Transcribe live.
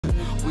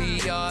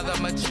We are the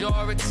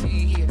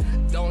majority.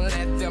 Don't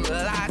let them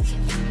lie to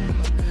you.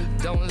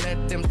 Don't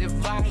let them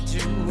divide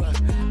you.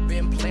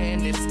 Been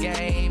playing this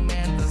game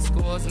and the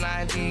score's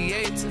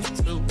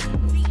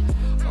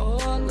 98-2. Oh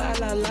la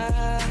la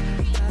la,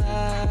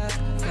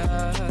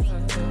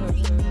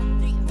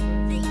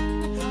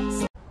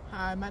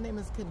 Hi, my name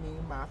is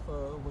Kaneem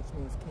Mafa, which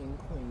means King,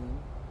 Queen,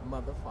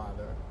 Mother,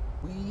 Father.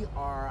 We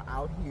are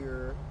out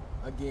here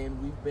again.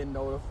 We've been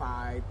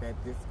notified that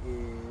this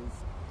is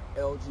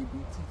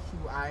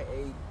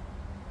LGBTQIA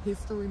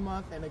History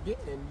Month, and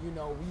again, you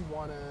know, we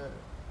want to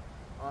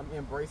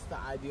embrace the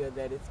idea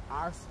that it's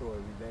our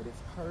story, that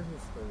it's her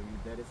history,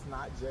 that it's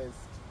not just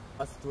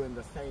us doing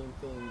the same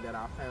thing that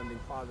our founding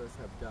fathers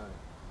have done.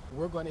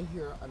 We're going to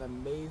hear an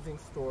amazing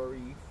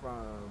story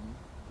from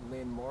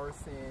Lynn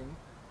Morrison,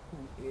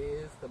 who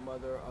is the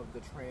mother of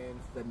the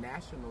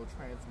National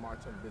Trans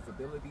March of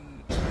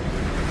Visibility.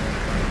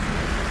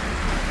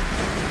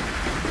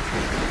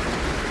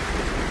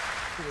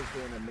 She is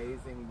doing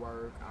amazing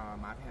work.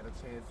 I've had a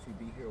chance to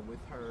be here with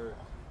her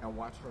and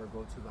watch her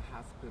go to the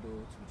hospital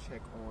to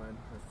check on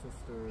her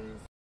sisters.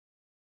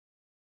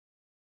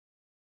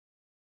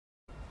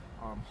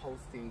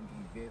 Hosting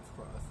events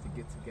for us to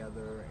get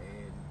together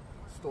and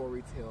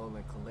storytell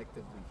and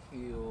collectively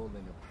heal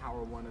and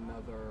empower one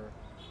another.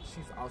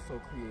 She's also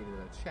created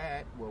a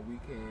chat where we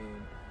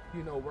can,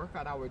 you know, work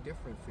out our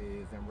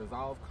differences and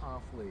resolve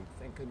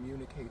conflicts and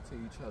communicate to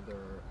each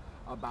other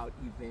about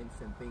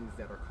events and things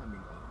that are coming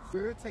up.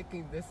 We're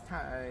taking this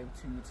time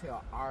to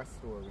tell our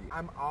story.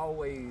 I'm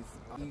always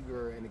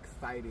eager and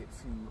excited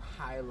to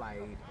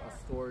highlight a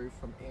story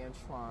from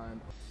Antron.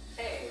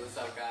 Hey, what's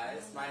up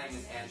guys? My name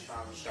is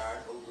Antron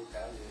Richard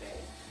Oluka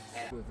today.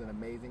 He was an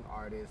amazing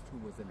artist who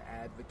was an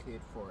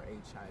advocate for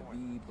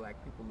HIV, black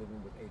people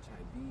living with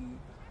HIV,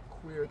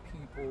 queer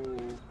people.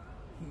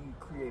 He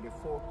created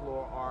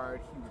folklore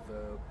art. He was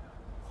a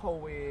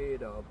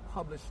poet, a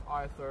published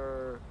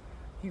author.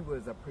 He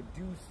was a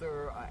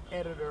producer, an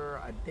editor,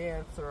 a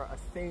dancer, a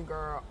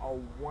singer, a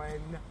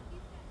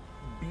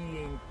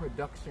one-being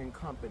production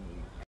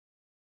company.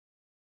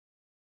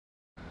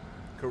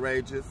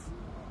 Courageous,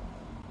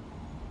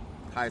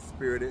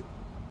 high-spirited,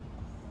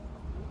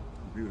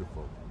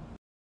 beautiful.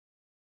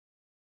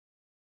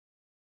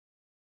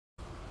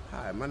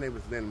 Hi, my name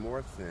is Lynn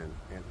Morrison,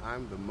 and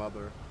I'm the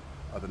mother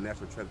of the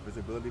National Trans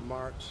Visibility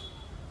March,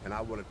 and I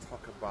want to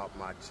talk about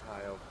my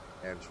child,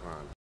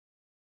 Antron.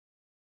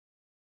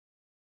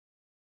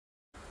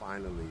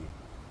 Finally,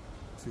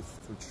 to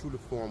some truly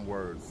formed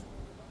words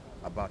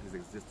about his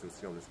existence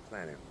here on this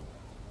planet.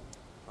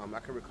 I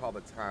can recall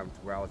the times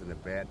where I was in a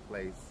bad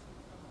place,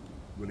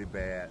 really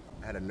bad.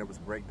 I had a nervous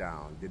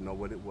breakdown, didn't know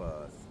what it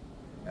was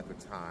at the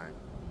time.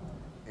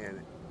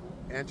 And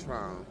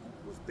Antron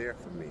was there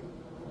for me.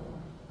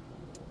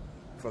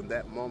 From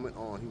that moment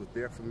on, he was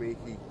there for me.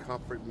 He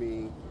comforted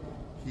me.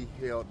 He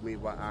held me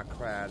while I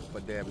cried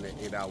for damn near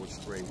 8 hours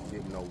straight,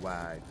 didn't know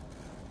why.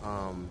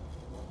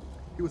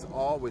 He was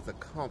always a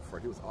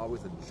comfort. He was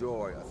always a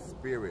joy, a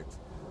spirit.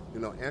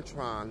 You know,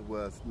 Antron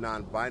was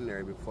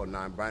non-binary before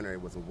non-binary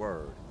was a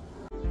word.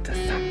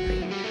 to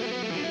something.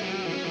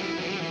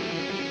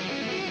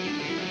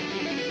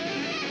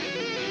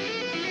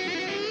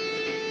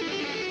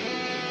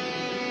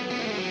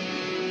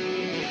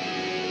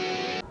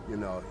 You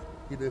know,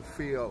 he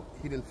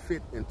didn't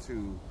fit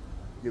into,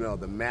 you know,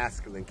 the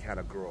masculine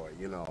category,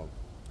 you know.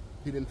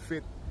 He didn't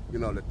fit, you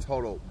know, the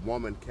total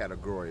woman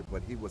category,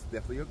 but he was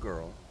definitely a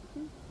girl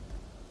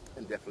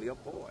and definitely a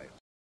boy.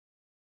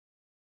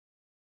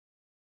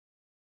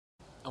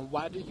 And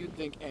why do you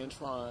think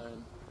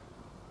Antron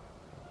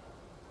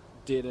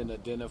didn't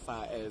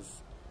identify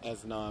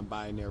as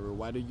non-binary?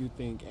 Why do you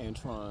think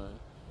Antron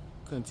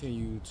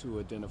continued to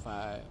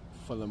identify,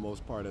 for the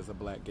most part, as a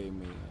black gay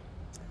man?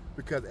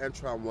 Because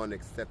Antron wanted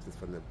acceptance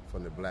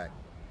from the black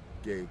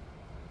gay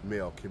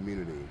male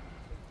community.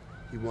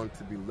 He wanted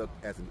to be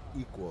looked as an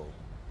equal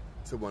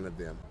to one of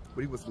them.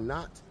 But he was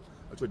not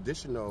a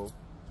traditional,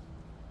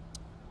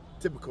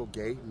 typical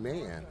gay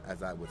man,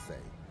 as I would say.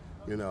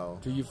 You know.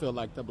 Do you feel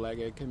like the black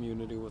gay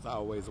community was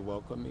always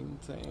welcoming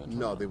to Antron?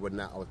 No, they were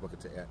not always welcome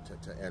to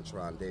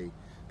Antron. They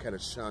kind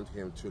of shunned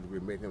him to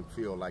make him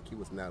feel like he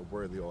was not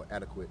worthy or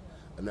adequate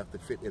enough to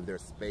fit in their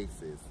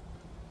spaces.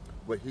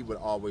 But he would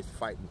always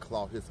fight and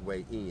claw his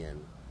way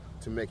in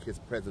to make his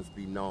presence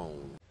be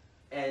known.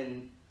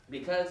 And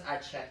because I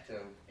checked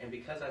him, and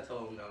because I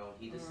told him no,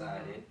 he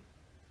decided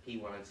he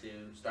wanted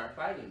to start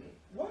fighting me.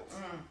 What?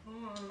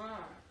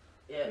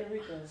 Yeah, Here we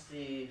go.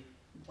 see,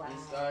 Wow.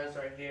 these scars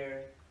right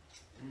here.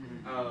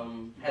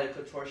 Had a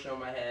contortion on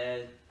my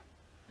head,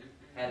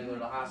 had to go to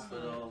the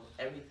hospital,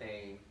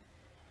 everything.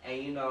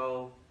 And you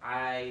know,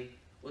 I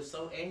was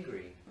so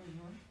angry,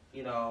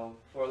 you know,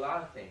 for a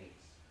lot of things.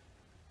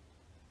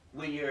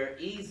 When you're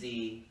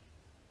easy,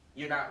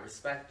 you're not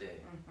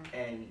respected,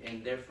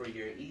 and therefore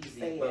you're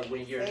easy. But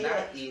when you're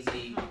not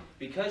easy,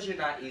 because you're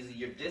not easy,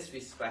 you're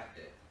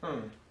disrespected.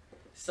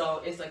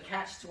 So it's a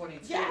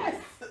catch-22.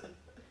 Yes!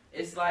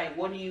 It's like,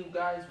 what do you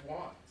guys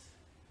want?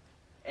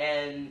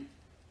 And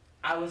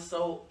I was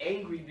so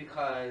angry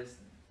because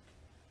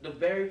the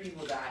very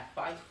people that I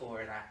fight for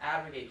and I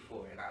advocate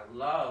for and I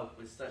love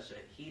with such a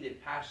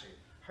heated passion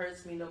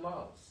hurts me the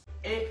most.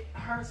 It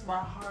hurts my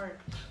heart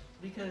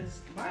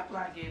because my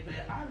black gay men,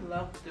 I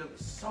love them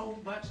so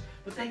much,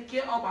 but they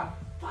get on my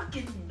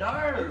fucking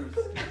nerves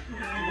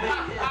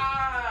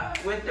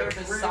with their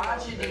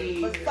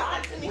misogyny,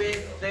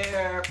 with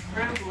their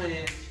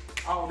privilege.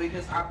 Oh,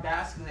 because I'm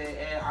masculine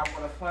and I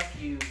want to fuck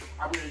you,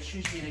 I'm going to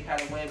treat you in a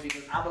kind of way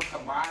because I'm a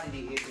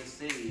commodity in this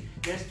city.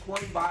 There's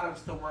 20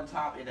 bottoms to one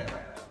top in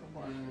Atlanta.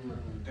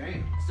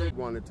 Damn. So we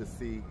wanted to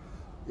see,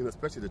 you know,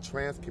 especially the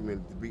trans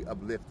community to be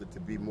uplifted, to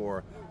be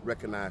more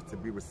recognized, to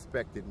be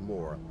respected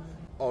more.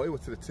 Oh, it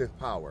was to the 10th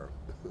power.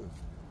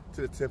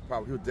 To the 10th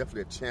power. He was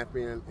definitely a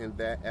champion in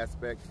that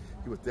aspect.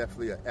 He was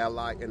definitely an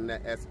ally in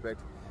that aspect.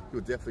 He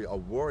was definitely a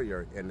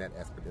warrior in that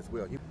aspect as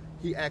well.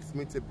 He asked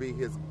me to be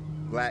his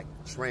black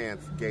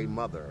trans gay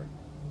mother,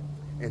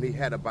 and he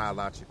had a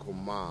biological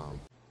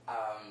mom.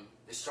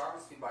 The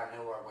strongest people I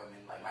know are women.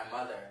 Like my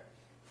mother,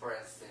 for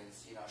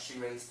instance, you know, she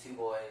raised 2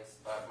 boys,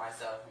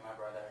 myself and my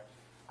brother,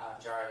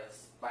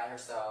 Jarvis, by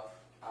herself,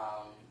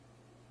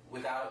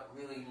 without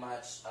really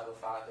much of a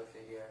father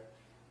figure.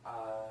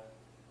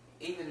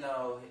 Even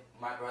though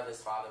my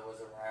brother's father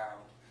was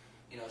around,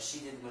 you know, she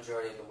did the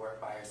majority of the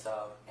work by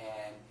herself,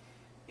 and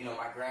you know,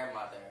 my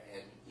grandmother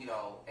and, you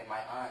know, and my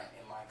aunt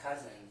and my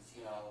cousins,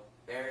 you know,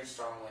 very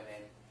strong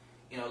women,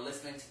 you know,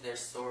 listening to their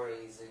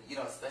stories and, you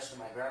know, especially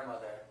my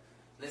grandmother,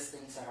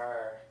 listening to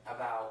her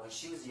about when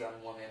she was a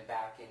young woman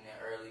back in the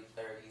early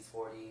 30s,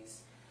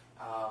 40s,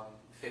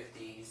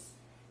 50s,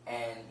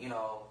 and, you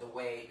know,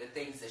 the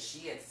things that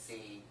she had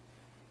seen.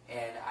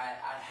 And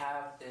I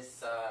have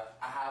this,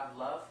 I have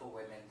love for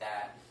women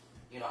that,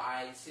 you know,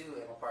 I too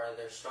am a part of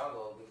their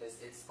struggle because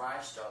it's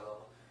my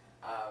struggle.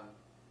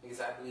 Because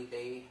I believe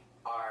they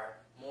are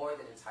more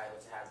than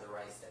entitled to have the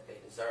rights that they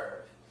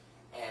deserve.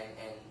 And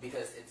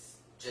because it's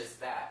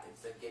just that,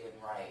 it's a given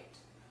right.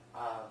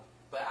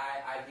 But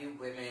I view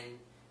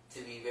women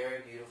to be very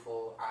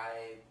beautiful.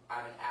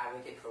 I'm an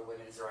advocate for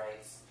women's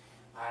rights.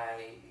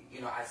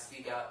 I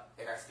speak up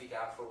and I speak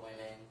out for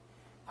women.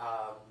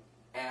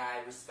 And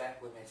I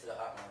respect women to the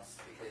utmost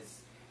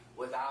because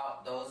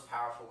without those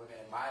powerful women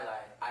in my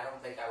life, I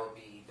don't think I would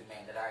be the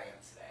man that I am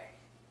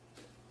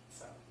today.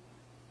 So,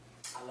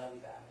 I love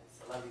you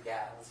guys. I love you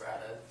gals,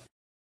 rather.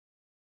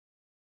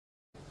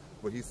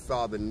 But he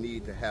saw the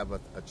need to have a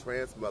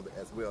trans mother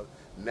as well,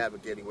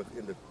 navigating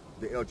within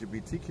the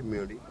LGBT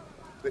community,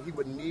 that he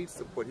would need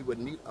support. He would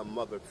need a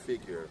mother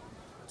figure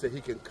so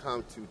he can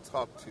come to,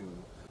 talk to,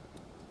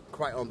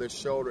 cry on their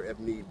shoulder if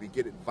need be,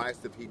 get advice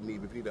if he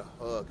needed, if he needed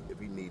a hug if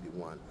he needed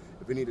one,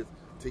 if he needed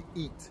to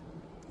eat,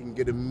 he can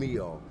get a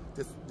meal.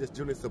 Just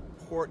generally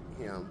support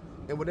him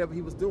in whatever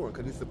he was doing,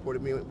 because he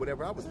supported me in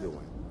whatever I was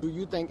doing. Do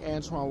you think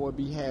Antron would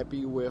be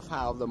happy with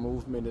how the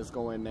movement is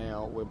going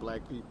now with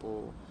black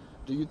people?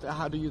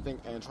 How do you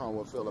think Antron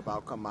would feel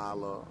about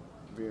Kamala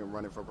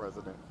running for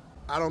president?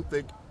 I don't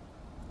think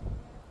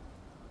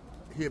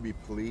he'll be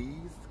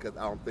pleased, because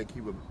I don't think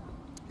he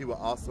will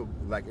also,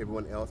 like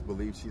everyone else,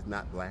 believe she's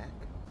not black.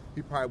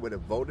 He probably would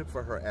have voted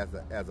for her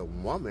as a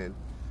woman,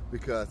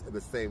 because at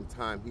the same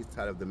time he's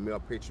tired of the male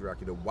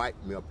patriarchy, the white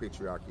male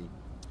patriarchy,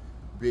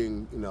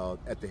 being, you know,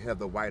 at the head of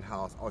the White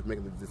House, always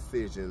making the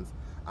decisions.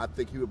 I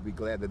think he would be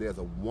glad that there's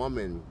a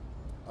woman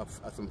of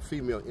some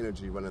female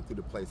energy running through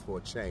the place for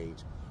a change,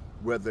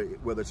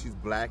 whether she's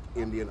black,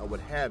 Indian, or what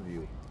have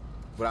you.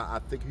 But I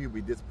think he would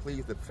be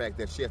displeased with the fact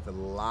that she has to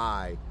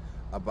lie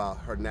about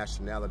her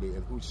nationality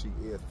and who she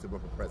is to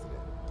run for president.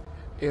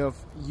 If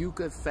you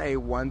could say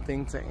one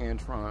thing to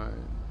Antron,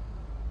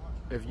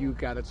 if you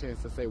got a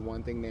chance to say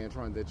one thing to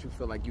Antron that you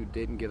feel like you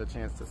didn't get a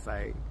chance to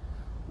say,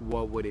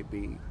 what would it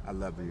be? I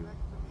love you.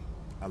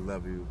 I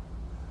love you.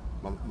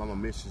 Mama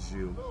misses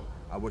you.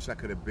 I wish I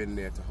could have been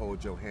there to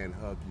hold your hand,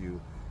 hug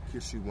you,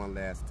 kiss you one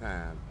last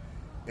time,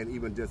 and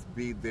even just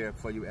be there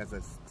for you as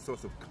a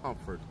source of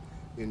comfort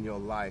in your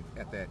life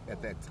at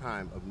that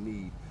time of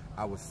need.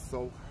 I was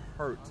so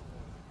hurt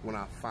when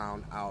I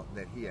found out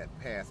that he had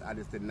passed. I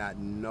just did not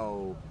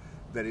know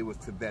that it was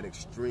to that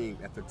extreme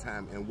at the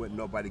time, and would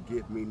nobody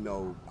give me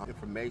no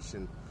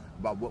information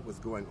about what was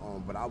going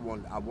on. But I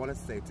want to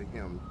say to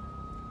him,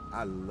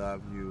 I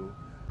love you.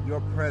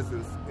 Your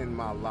presence in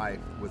my life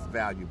was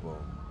valuable.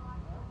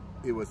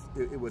 It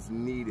was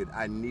needed.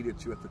 I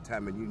needed you at the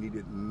time, and you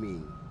needed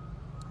me.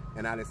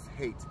 And I just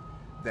hate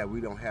that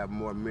we don't have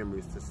more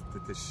memories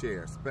to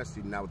share,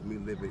 especially now with me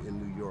living in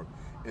New York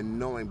and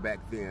knowing back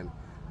then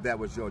that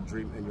was your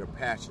dream and your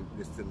passion,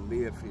 is to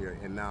live here.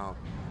 And now,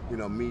 you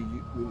know, me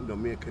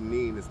and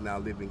Kaneen is now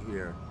living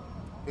here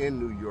in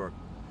New York,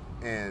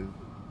 and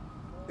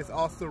it's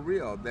all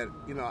surreal that,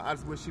 you know, I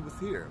just wish he was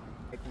here.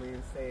 Like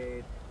Lynn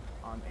said,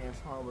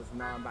 Antron was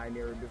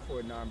non-binary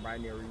before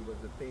non-binary was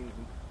a thing.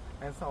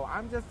 And so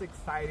I'm just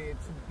excited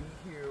to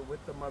be here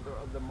with the mother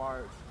of the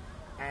march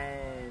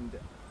and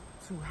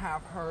to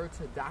have her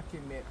to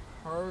document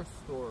her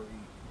story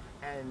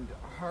and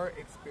her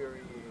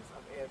experience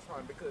of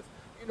Antron, because,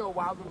 you know,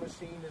 while the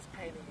machine is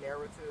painting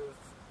narratives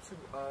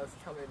to us,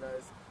 telling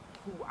us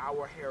who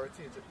our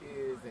heritage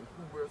is and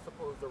who we're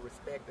supposed to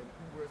respect and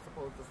who we're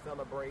supposed to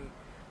celebrate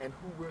and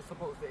who we're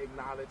supposed to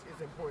acknowledge,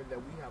 it's important that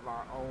we have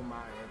our own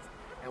minds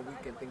and we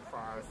can think for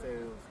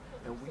ourselves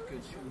and we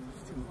can choose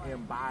to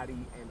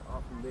embody and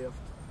uplift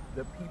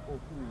the people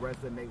who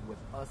resonate with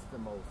us the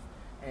most.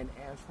 And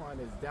Antron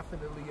is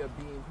definitely a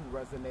being who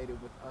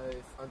resonated with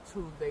us.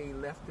 Until they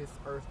left this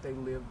earth, they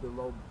lived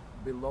below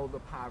the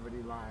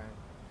poverty line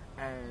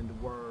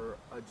and were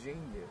a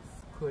genius.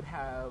 Could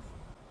have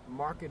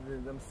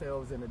marketed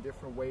themselves in a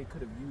different way,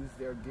 could have used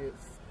their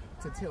gifts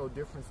to tell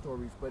different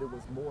stories, but it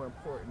was more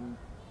important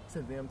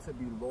to them to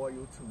be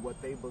loyal to what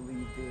they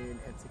believed in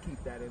and to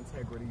keep that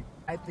integrity.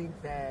 I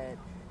think that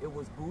it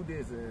was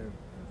Buddhism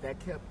that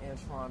kept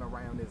Antron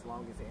around as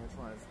long as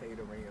Antron stayed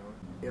around.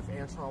 If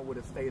Antron would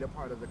have stayed a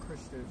part of the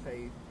Christian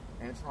faith,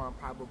 Antron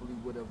probably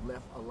would have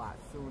left a lot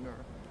sooner.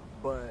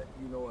 But,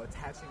 you know,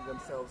 attaching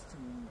themselves to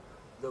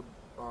the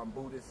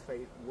Buddhist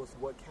faith was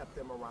what kept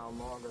them around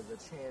longer, the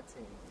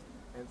chanting.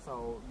 And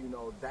so, you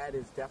know, that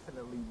is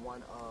definitely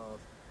one of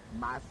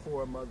my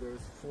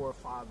foremothers,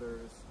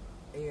 forefathers,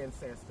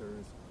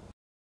 ancestors.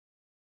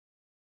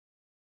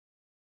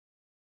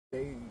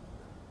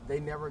 They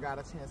never got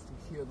a chance to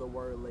hear the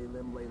word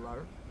Laylim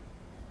Laylar.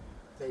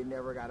 They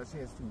never got a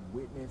chance to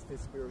witness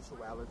this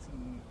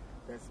spirituality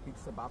that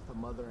speaks about the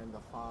mother and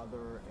the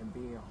father and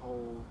being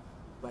whole.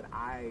 But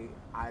I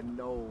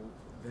know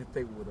that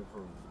they would have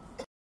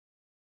heard.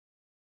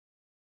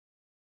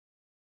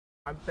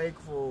 I'm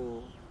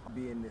thankful to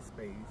be in this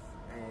space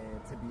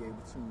and to be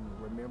able to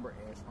remember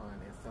Antron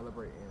and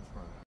celebrate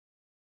Antron.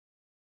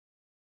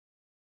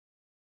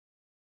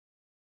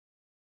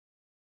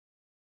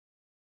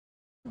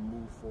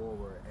 Move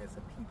forward as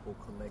a people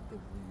collectively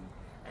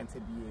and to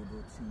be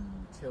able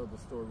to tell the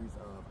stories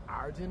of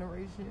our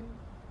generation,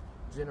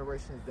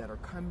 generations that are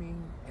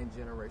coming, and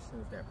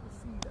generations that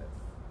precede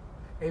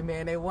us.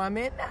 Amen, a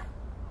woman,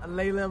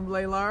 Laylim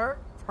Laylar,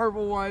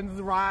 purple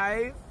ones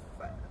rise.